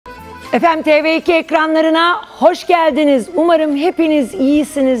Efendim TV2 ekranlarına hoş geldiniz. Umarım hepiniz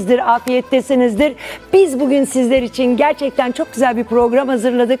iyisinizdir, afiyettesinizdir. Biz bugün sizler için gerçekten çok güzel bir program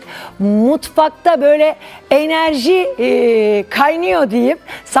hazırladık. Mutfakta böyle enerji kaynıyor diyeyim.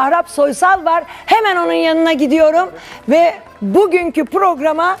 Sahrap Soysal var. Hemen onun yanına gidiyorum ve bugünkü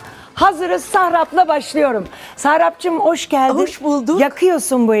programa hazırız. Sahrap'la başlıyorum. Sahrap'cığım hoş geldin. Hoş bulduk.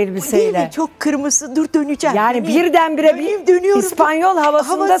 Yakıyorsun bu elbiseyle. Değil mi? Çok kırmızı. Dur döneceğim. Yani birdenbire bir İspanyol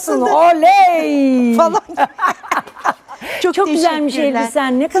havasındasın. Oley! Falan. Çok güzelmiş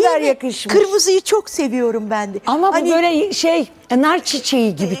elbisen. Ne kadar yakışmış. Kırmızıyı çok seviyorum ben de. Ama bu böyle nar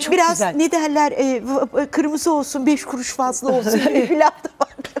çiçeği gibi çok biraz güzel. Biraz ne derler kırmızı olsun 5 kuruş fazla olsun gibi bir laf da var.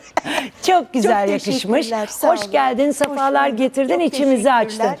 Çok güzel yakışmış. Hoş geldin, sefalar getirdin, içimizi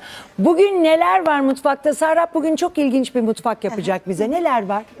açtın. Bugün neler var mutfakta? Sahrap bugün çok ilginç bir mutfak yapacak bize. Neler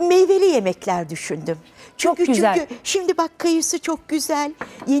var? Meyveli yemekler düşündüm. Çok güzel. Çünkü şimdi bak kayısı çok güzel.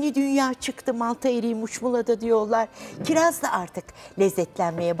 Yeni dünya çıktı. Malta eriği muşmulada diyorlar. Kiraz da artık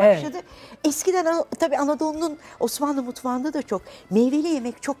lezzetlenmeye başladı. Evet. Eskiden tabii Anadolu'nun Osmanlı mutfağında da çok meyveli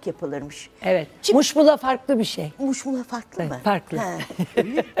yemek çok yapılırmış. Evet. Şimdi, muşmula farklı bir şey. Muşmula farklı mı? Farklı.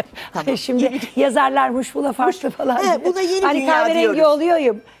 Tamam. Şimdi yazarlar muşmula farklı falan. Buna yeni hani dünya kahverengi diyoruz. oluyor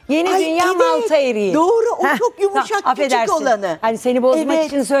ya. Yeni dünya evet. Malta eriği. Doğru o çok yumuşak küçük olanı. Hani seni bozmak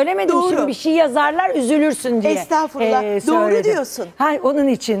için söylemedim. Doğru. Şimdi bir şey yazarlar üzülürsün diye. Estağfurullah. Doğru diyorsun. Onun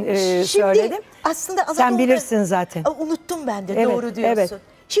için söyledim. Aslında sen bilirsin zaten. Unuttum ben de doğru diyorsun. Evet.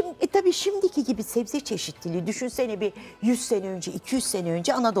 Şimdi tabii şimdiki gibi sebze çeşitliliği düşünsene bir 100 sene önce 200 sene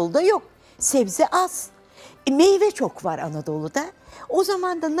önce Anadolu'da yok. Sebze az. Meyve çok var Anadolu'da. O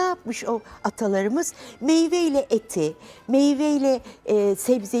zaman da ne yapmış o atalarımız? Meyveyle eti, meyveyle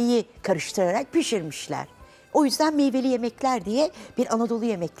sebzeyi karıştırarak pişirmişler. O yüzden meyveli yemekler diye bir Anadolu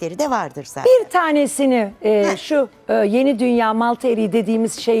yemekleri de vardır zaten. Bir tanesini şu yeni dünya Malta eriği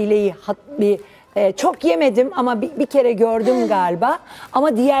dediğimiz şeyleyi çok yemedim ama bir kere gördüm galiba.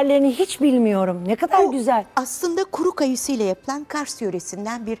 Ama diğerlerini hiç bilmiyorum. Ne kadar güzel. Aslında kuru kayısıyla yapılan Kars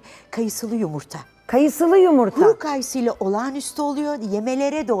yöresinden bir kayısılı yumurta. Kayısılı yumurta. Kuru kayısıyla olağanüstü oluyor.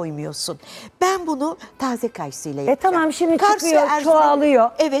 Yemelere doymuyorsun. Ben bunu taze kayısıyla yapacağım. Tamam şimdi Kars çıkıyor,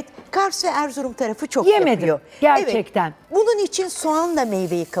 çoğalıyor. Evet. Kars ve Erzurum tarafı çok yemedim, yapıyor. Gerçekten. Evet. Bunun için soğanla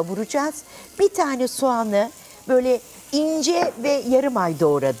meyveyi kavuracağız. Bir tane soğanı böyle ince ve yarım ay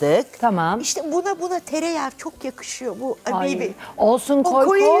doğradık. Tamam. İşte buna tereyağı çok yakışıyor. Bu meyve. Olsun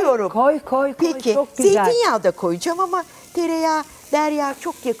koy. Peki çok güzel. Zeytinyağı da koyacağım ama tereyağı, derya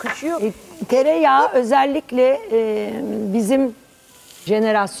çok yakışıyor. Tereyağı özellikle bizim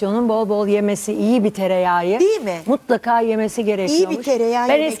jenerasyonun bol bol yemesi, iyi bir tereyağı. Değil mi? Mutlaka yemesi gerekiyormuş. İyi bir tereyağı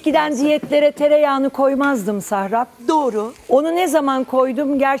ben eskiden diyetlere tereyağını koymazdım Sahrap. Doğru. Onu ne zaman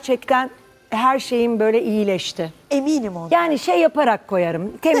koydum gerçekten her şeyim böyle iyileşti. Eminim ondan. Yani yaparak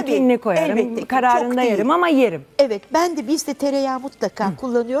koyarım, temkinli koyarım, elbette, kararında yerim ama yerim. Evet, biz de tereyağı mutlaka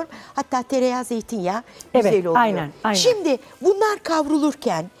kullanıyorum. Hatta tereyağı, zeytinyağı güzel oluyor. Aynen. Şimdi bunlar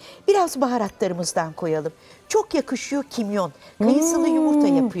kavrulurken biraz baharatlarımızdan koyalım. Çok yakışıyor kimyon. Kayısılı yumurta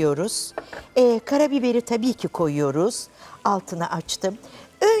yapıyoruz. Karabiberi tabii ki koyuyoruz. Altını açtım.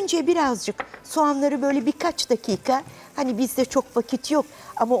 Önce birazcık soğanları böyle birkaç dakika, hani bizde çok vakit yok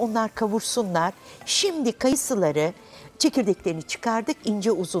ama onlar kavursunlar. Şimdi kayısıları, çekirdeklerini çıkardık,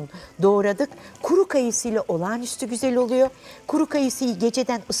 ince uzun doğradık. Kuru kayısıyla olağanüstü güzel oluyor. Kuru kayısıyı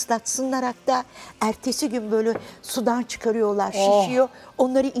geceden ıslatsınlar hatta. Ertesi gün böyle sudan çıkarıyorlar, şişiyor.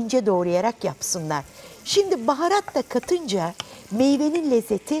 Onları ince doğrayarak yapsınlar. Şimdi baharat da katınca meyvenin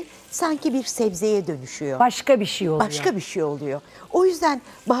lezzeti sanki bir sebzeye dönüşüyor. Başka bir şey oluyor. O yüzden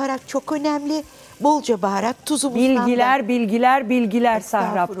baharat çok önemli. Bolca baharat, tuzumuzdan bilgiler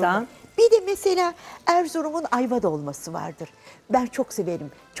Sahrap'tan. Bir de mesela Erzurum'un ayva dolması vardır. Ben çok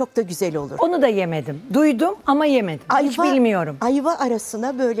severim. Çok da güzel olur. Onu da yemedim. Duydum ama yemedim. Hiç bilmiyorum. Ayva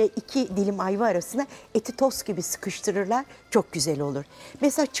arasına böyle 2 dilim ayva arasına eti tost gibi sıkıştırırlar. Çok güzel olur.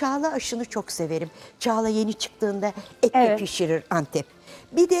 Mesela çağla aşını çok severim. Çağla yeni çıktığında etle pişirir Antep.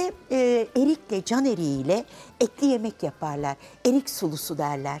 Bir de erikle, can eriğiyle etli yemek yaparlar. Erik sulusu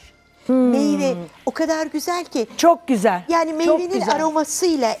derler. Meyve o kadar güzel ki. Çok güzel. Yani meyvenin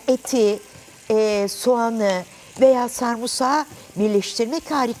aromasıyla eti, soğanı veya sarımsağı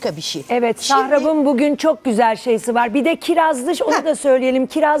birleştirmek harika bir şey. Evet, Sahrap'ın bugün çok güzel şeysi var. Bir de kirazlı, onu da söyleyelim.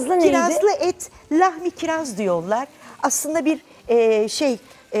 Kirazlı neydi? Kirazlı et, lahmi kiraz diyorlar. Aslında bir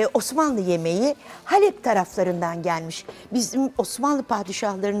Osmanlı yemeği Halep taraflarından gelmiş. Bizim Osmanlı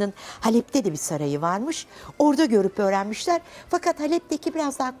padişahlarının Halep'te de bir sarayı varmış. Orada görüp öğrenmişler. Fakat Halep'teki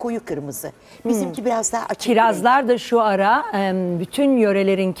biraz daha koyu kırmızı. Bizimki biraz daha açık. Kirazlar da şu ara bütün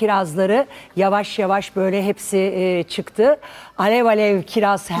yörelerin kirazları yavaş yavaş böyle hepsi çıktı. Alev alev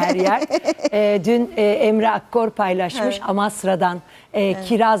kiraz her yer. Dün Emre Akkor paylaşmış, evet. Amasra'dan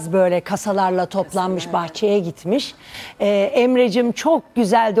kiraz böyle kasalarla toplanmış, bahçeye gitmiş. Emre'cim çok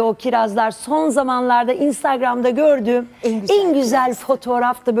güzeldi o kirazlar. Son zamanlarda Instagram'da gördüğüm en güzel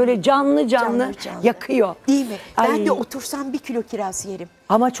fotoğrafta böyle canlı yakıyor. Değil mi? Ben de otursam 1 kilo kiraz yerim.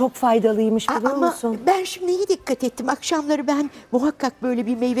 Ama çok faydalıymış biliyor musun? Ben şimdi iyi dikkat ettim. Akşamları ben muhakkak böyle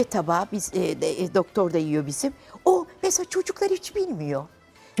bir meyve tabağı, biz doktor da yiyor bizim. O mesela çocuklar hiç bilmiyor.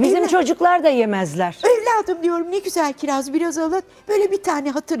 Bizim çocuklar da yemezler. Evladım diyorum, ne güzel kiraz, biraz alın. Böyle bir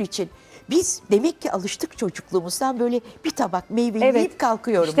tane hatır için. Biz demek ki alıştık çocukluğumuzdan, böyle bir tabak meyve yiyip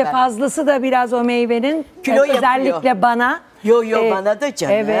kalkıyorum işte ben. Fazlası da biraz o meyvenin Kilo özellikle yapıyor. Bana. Bana da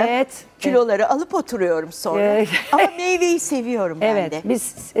canım. Evet. Kiloları alıp oturuyorum sonra. Ama meyveyi seviyorum ben de.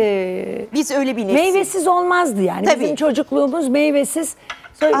 Evet. Biz öyle bir nesil. Meyvesiz olmazdı yani. Tabii. Bizim çocukluğumuz meyvesiz.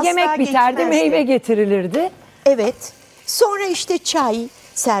 Sonra Asla yemek biterdi, geçmezdi. meyve getirilirdi. Evet. Sonra işte çay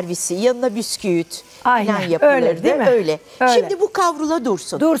servisi, yanına bisküvit falan yapılırdı. Öyle değil mi? Öyle. Öyle. Şimdi bu kavrula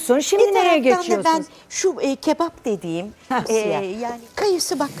dursun. Dursun. Şimdi Bir nereye taraftan da geçiyorsunuz? ben şu kebap dediğim yani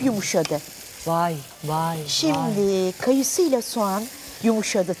kayısı bak yumuşadı. Vay. Şimdi kayısıyla soğan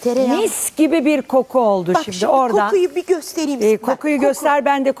yumuşadı. Tereyağı. Mis gibi bir koku oldu Bak şimdi oradan. kokuyu bir göstereyim size. Kokuyu göster,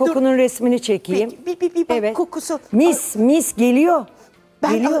 ben de kokunun resmini çekeyim. Bir bak kokusu. Mis geliyor.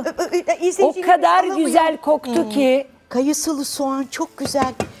 Geliyor. O kadar güzel koktu ki. Kayısılı soğan çok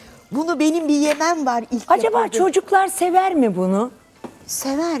güzel. Bunu benim bir yemem var. Acaba çocuklar sever mi bunu?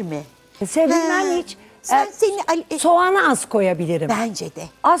 Sever mi? Sevilmem hiç. Soğanı az koyabilirim. Bence de.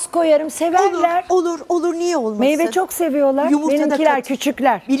 Az koyarım, severler. Olur, niye olmasın? Meyve çok seviyorlar. Yumurta benimkiler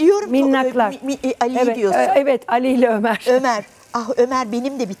küçükler. Biliyorum. Minnaklar. Ali diyorsun. Evet, Ali ile Ömer. Ömer,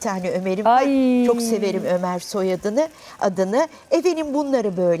 benim de bir tane Ömer'im var. Çok severim Ömer soyadını, adını. Efendim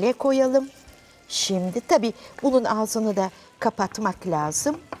bunları böyle koyalım. Şimdi tabii bunun ağzını da kapatmak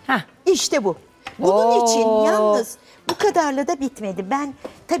lazım. İşte bu. Bunun için yalnız bu kadarla da bitmedi. Ben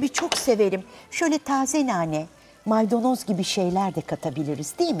tabii çok severim. Şöyle taze nane, maydanoz gibi şeyler de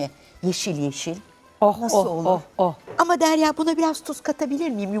katabiliriz değil mi? Yeşil. Nasıl olur? Ama Derya, buna biraz tuz katabilir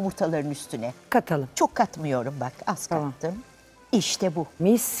miyim yumurtaların üstüne? Katalım. Çok katmıyorum bak, az kattım. İşte bu.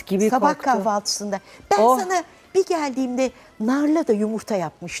 Mis gibi Sabah koktu. kahvaltısında. Ben sana bir geldiğimde narla da yumurta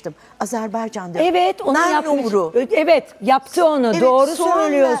yapmıştım. Azerbaycan'da. Evet, onu yapmış. Evet, yaptı onu. Evet, doğru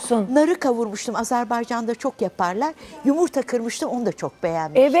söylüyorsun. Narı kavurmuştum. Azerbaycan'da çok yaparlar. Yumurta kırmıştım, onu da çok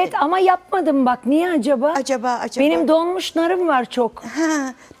beğenmiştim. Evet ama yapmadım bak. Niye acaba? Acaba. Benim donmuş narım var çok.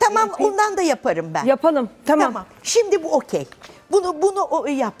 Tamam, ondan da yaparım ben. Yapalım. Tamam. Şimdi bu okey. Bunu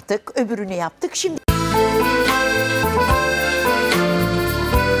yaptık, öbürünü yaptık. Şimdi